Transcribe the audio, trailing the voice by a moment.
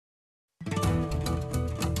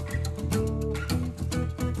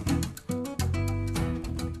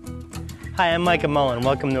Hi, I'm Micah Mullen.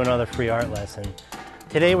 Welcome to another free art lesson.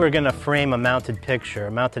 Today we're going to frame a mounted picture,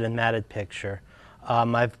 a mounted and matted picture.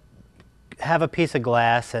 I have a piece of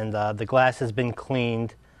glass, and the glass has been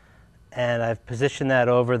cleaned, and I've positioned that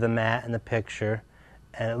over the mat and the picture,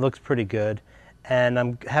 and it looks pretty good. And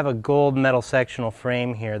I have a gold metal sectional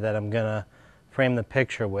frame here that I'm going to frame the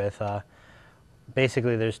picture with.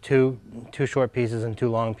 Basically, there's two short pieces and two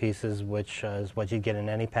long pieces, which is what you get in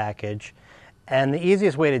any package. And the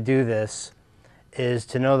easiest way to do this is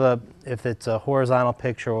to know if it's a horizontal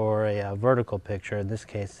picture or a vertical picture. In this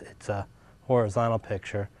case, it's a horizontal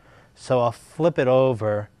picture. So I'll flip it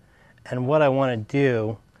over, and what I want to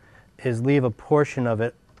do is leave a portion of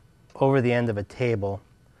it over the end of a table.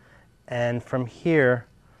 And from here,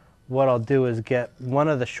 what I'll do is get one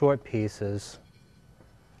of the short pieces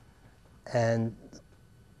and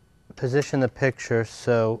position the picture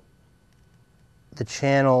so the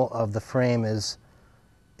channel of the frame is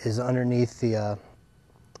underneath the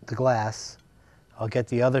glass. I'll get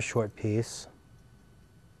the other short piece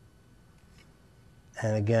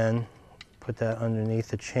and again put that underneath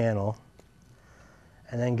the channel,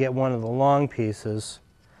 and then get one of the long pieces.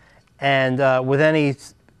 And with any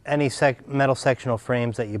metal sectional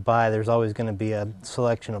frames that you buy, there's always going to be a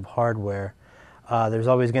selection of hardware. There's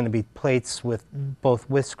always going to be plates with both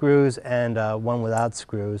with screws and one without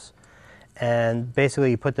screws. And basically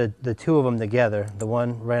you put the two of them together, the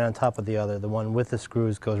one right on top of the other. The one with the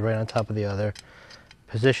screws goes right on top of the other.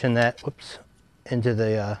 Position that into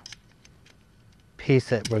the piece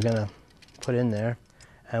that we're going to put in there.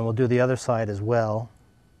 And we'll do the other side as well.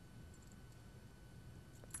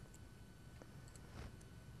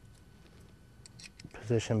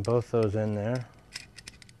 Position both those in there.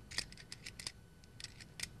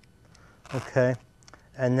 Okay,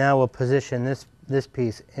 and now we'll position this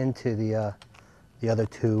piece into the other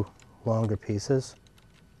two longer pieces,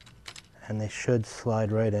 and they should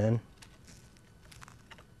slide right in.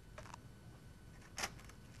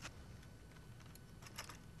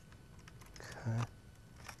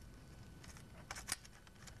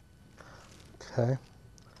 Okay,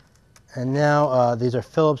 and now these are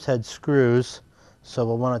Phillips head screws, so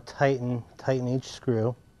we'll want to tighten each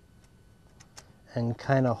screw and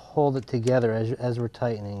kind of hold it together as we're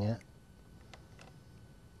tightening it.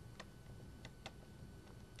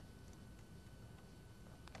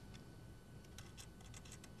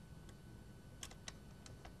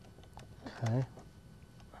 Okay.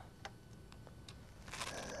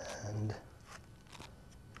 And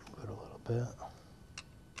put a little bit.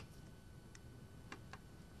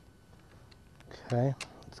 Okay,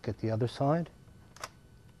 let's get the other side.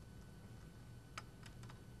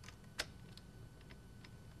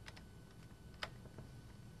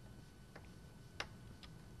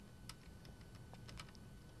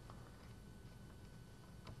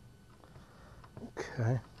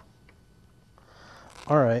 Okay.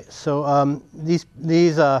 All right. So these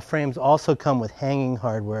frames also come with hanging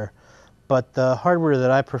hardware, but the hardware that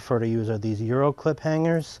I prefer to use are these Euro clip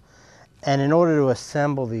hangers. And in order to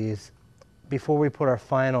assemble these, before we put our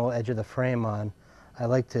final edge of the frame on, I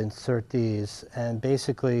like to insert these. And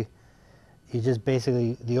basically,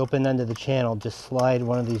 the open end of the channel, just slide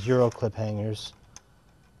one of these Euro clip hangers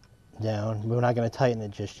down. We're not going to tighten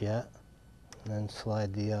it just yet. And then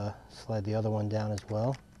slide the other one down as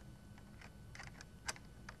well.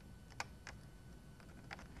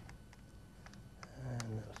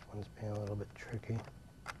 And this one's being a little bit tricky.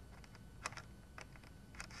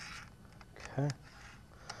 Okay.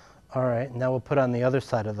 All right, now we'll put on the other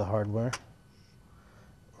side of the hardware.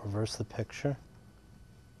 Reverse the picture.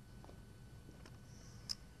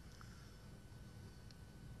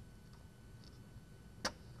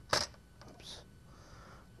 Oops.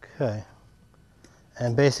 Okay.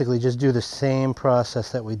 And basically just do the same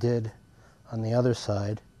process that we did on the other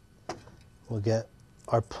side. We'll get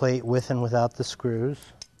our plate with and without the screws.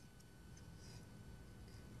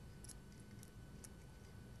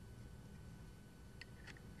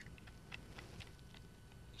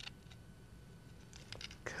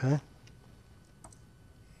 Okay.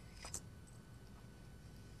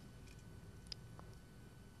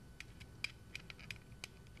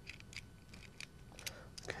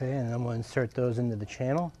 Okay, and then we'll insert those into the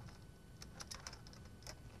channel.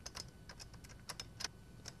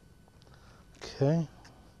 Okay,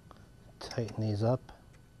 tighten these up.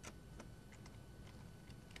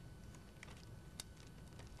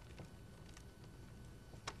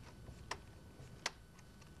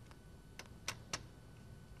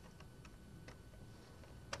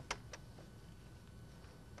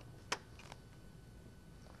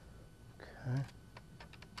 Okay.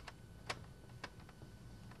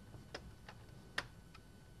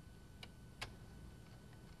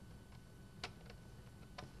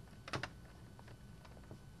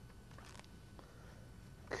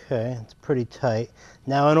 Okay, it's pretty tight.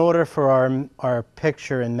 Now in order for our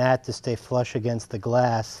picture and mat to stay flush against the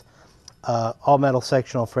glass, all metal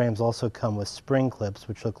sectional frames also come with spring clips,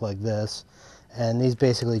 which look like this, and these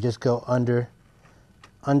basically just go under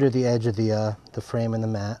the edge of the frame and the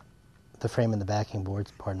mat, the frame and the backing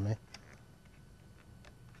boards, pardon me.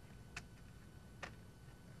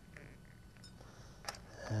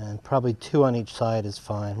 And probably 2 on each side is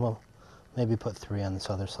fine. Well, maybe put 3 on this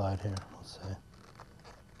other side here. Let's see.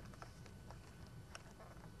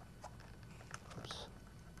 Oops.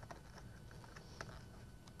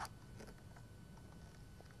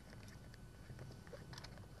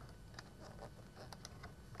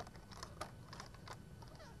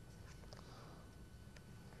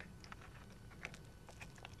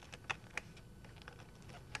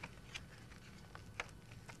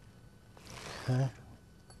 Okay.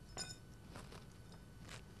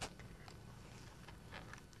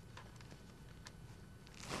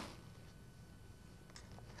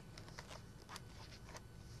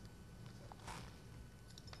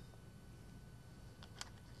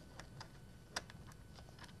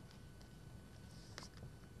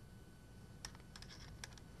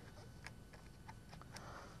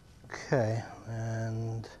 Okay,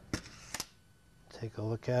 and take a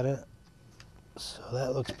look at it. So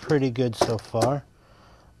that looks pretty good so far.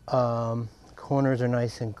 Corners are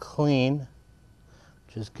nice and clean,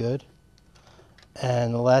 which is good.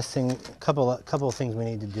 And the last thing, couple of things we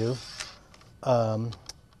need to do. We'll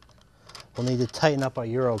need to tighten up our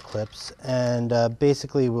Euro clips, and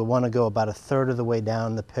basically we'll want to go about 1/3 of the way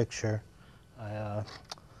down the picture. I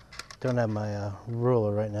don't have my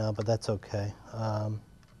ruler right now, but that's okay. I'll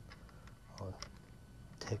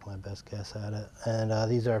take my best guess at it. And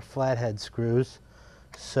these are flathead screws,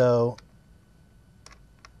 so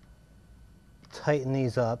tighten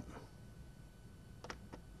these up.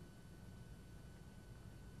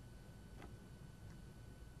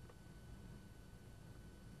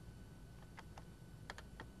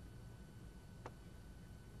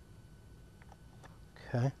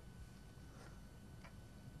 Okay.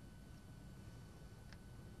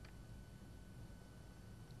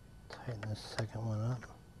 Tighten this second one up.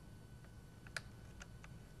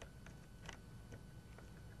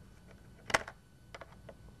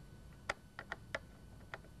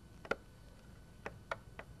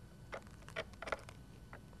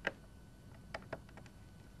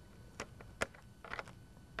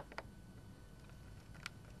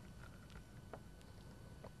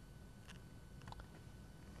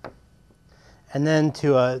 And then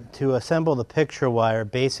to assemble the picture wire,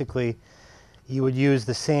 basically you would use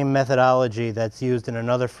the same methodology that's used in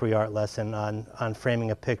another free art lesson on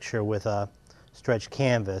framing a picture with a stretched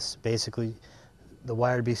canvas. Basically, the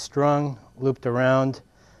wire would be strung, looped around,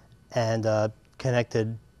 and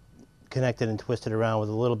connected and twisted around with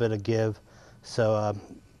a little bit of give, so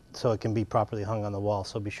it can be properly hung on the wall.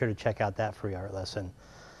 So be sure to check out that free art lesson.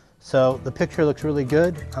 So the picture looks really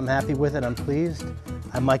good. I'm happy with it. I'm pleased.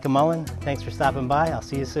 I'm Micah Mullen. Thanks for stopping by. I'll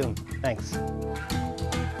see you soon. Thanks.